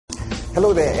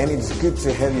Hello there, and it's good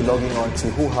to have you logging on to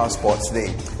Hoohaa Sports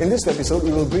Day. In this episode,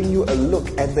 we will bring you a look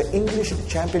at the English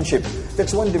Championship.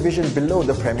 That's one division below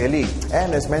the Premier League.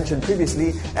 And as mentioned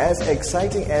previously, as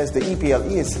exciting as the EPL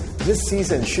is, this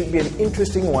season should be an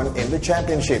interesting one in the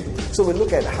Championship. So we'll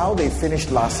look at how they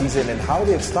finished last season and how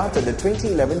they've started the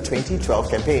 2011-2012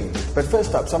 campaign. But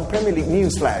first up, some Premier League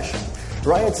news flash.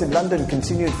 Riots in London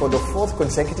continued for the fourth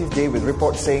consecutive day, with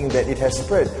reports saying that it has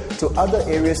spread to other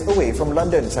areas away from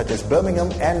London, such as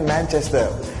Birmingham and Manchester.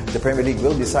 The Premier League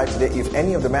will decide today if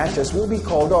any of the matches will be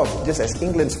called off, just as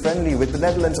England's friendly with the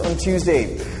Netherlands on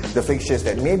Tuesday. The fixtures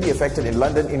that may be affected in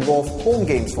London involve home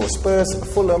games for Spurs,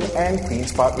 Fulham and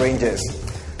Queen's Park Rangers.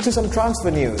 To some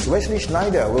transfer news, Wesley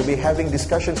Sneijder will be having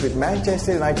discussions with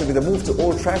Manchester United with a move to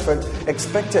Old Trafford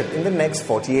expected in the next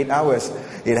 48 hours.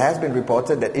 It has been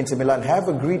reported that Inter Milan have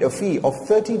agreed a fee of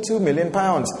 £32 million,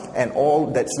 and all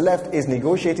that's left is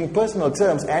negotiating personal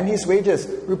terms and his wages,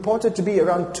 reported to be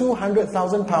around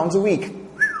 £200,000 a week.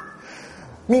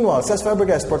 Meanwhile, Cesc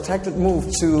Fabregas' protected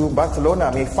move to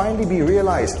Barcelona may finally be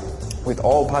realised, with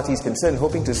all parties concerned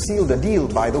hoping to seal the deal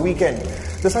by the weekend.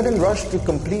 The sudden rush to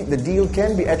complete the deal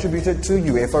can be attributed to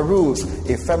UEFA rules.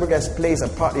 If Fabregas plays a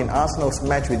part in Arsenal's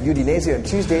match with Udinese on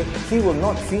Tuesday, he will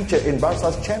not feature in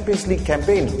Barca's Champions League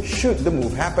campaign should the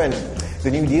move happen.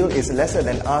 The new deal is lesser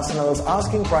than Arsenal's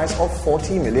asking price of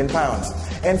 £40 million.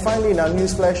 And finally, in our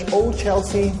newsflash, oh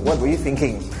Chelsea, what were you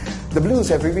thinking? The Blues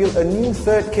have revealed a new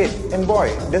third kit, and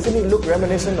boy, doesn't it look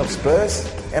reminiscent of Spurs?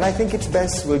 And I think it's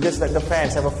best we'll just let the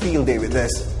fans have a field day with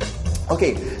this.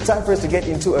 Okay, time for us to get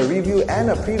into a review and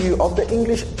a preview of the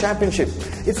English Championship.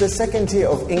 It's the second tier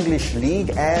of English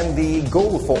League, and the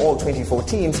goal for all 24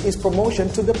 teams is promotion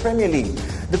to the Premier League.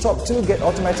 The top two get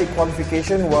automatic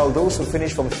qualification, while those who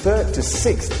finish from third to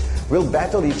sixth will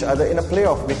battle each other in a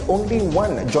playoff, with only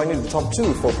one joining the top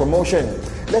two for promotion.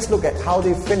 Let's look at how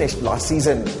they finished last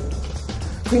season.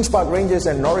 Queen's Park Rangers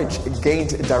and Norwich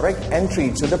gained direct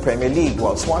entry to the Premier League,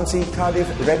 while Swansea,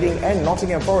 Cardiff, Reading and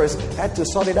Nottingham Forest had to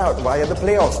sort it out via the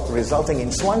playoffs, resulting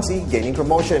in Swansea gaining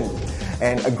promotion.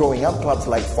 And growing up, clubs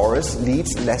like Forest,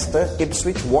 Leeds, Leicester,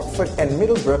 Ipswich, Watford and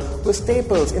Middlesbrough were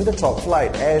staples in the top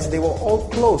flight, as they were all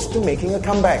close to making a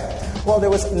comeback. While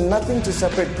there was nothing to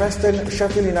separate Preston,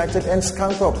 Sheffield United and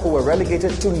Scunthorpe, who were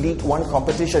relegated to League One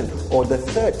competition, or the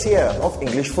third tier of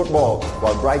English football,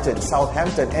 while Brighton,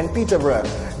 Southampton and Peterborough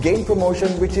gained promotion,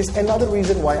 which is another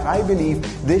reason why I believe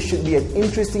this should be an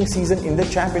interesting season in the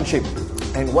Championship.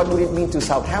 And what would it mean to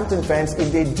Southampton fans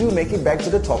if they do make it back to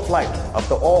the top flight,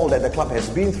 after all that the club has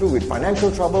been through with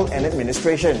financial trouble and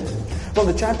administration? Well,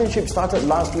 the Championship started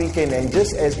last weekend, and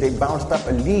just as they bounced up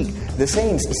a league, the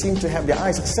Saints seem to have their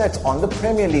eyes set on the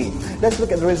Premier League. Let's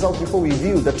look at the results before we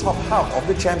view the top half of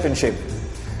the Championship.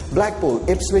 Blackpool,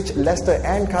 Ipswich, Leicester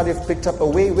and Cardiff picked up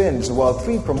away wins, while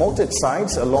three promoted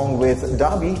sides, along with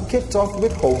Derby, kicked off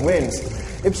with home wins.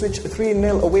 Ipswich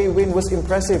 3-0 away win was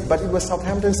impressive, but it was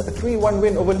Southampton's 3-1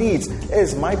 win over Leeds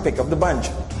is my pick of the bunch.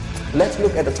 Let's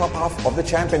look at the top half of the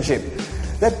Championship.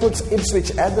 That puts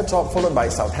Ipswich at the top, followed by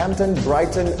Southampton,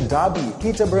 Brighton, Derby,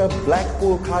 Peterborough,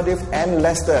 Blackpool, Cardiff and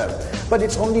Leicester. But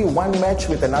it's only one match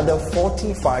with another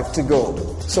 45 to go.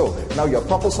 So now you're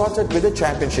proper sorted with the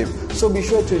Championship. So be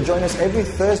sure to join us every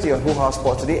Thursday on Hoohaa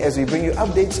Sports Today as we bring you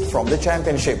updates from the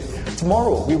Championship.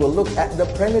 Tomorrow we will look at the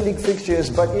Premier League fixtures,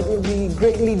 but it will be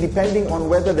greatly depending on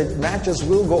whether the matches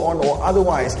will go on or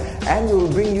otherwise, and we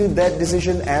will bring you that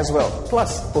decision as well.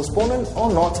 Plus, postponement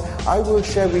or not, I will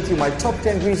share with you my top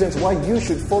 10 reasons why you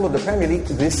should follow the Premier League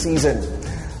this season.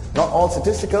 Not all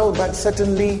statistical, but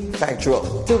certainly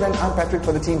factual. Till then, I'm Patrick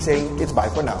for the team saying it's bye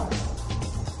for now.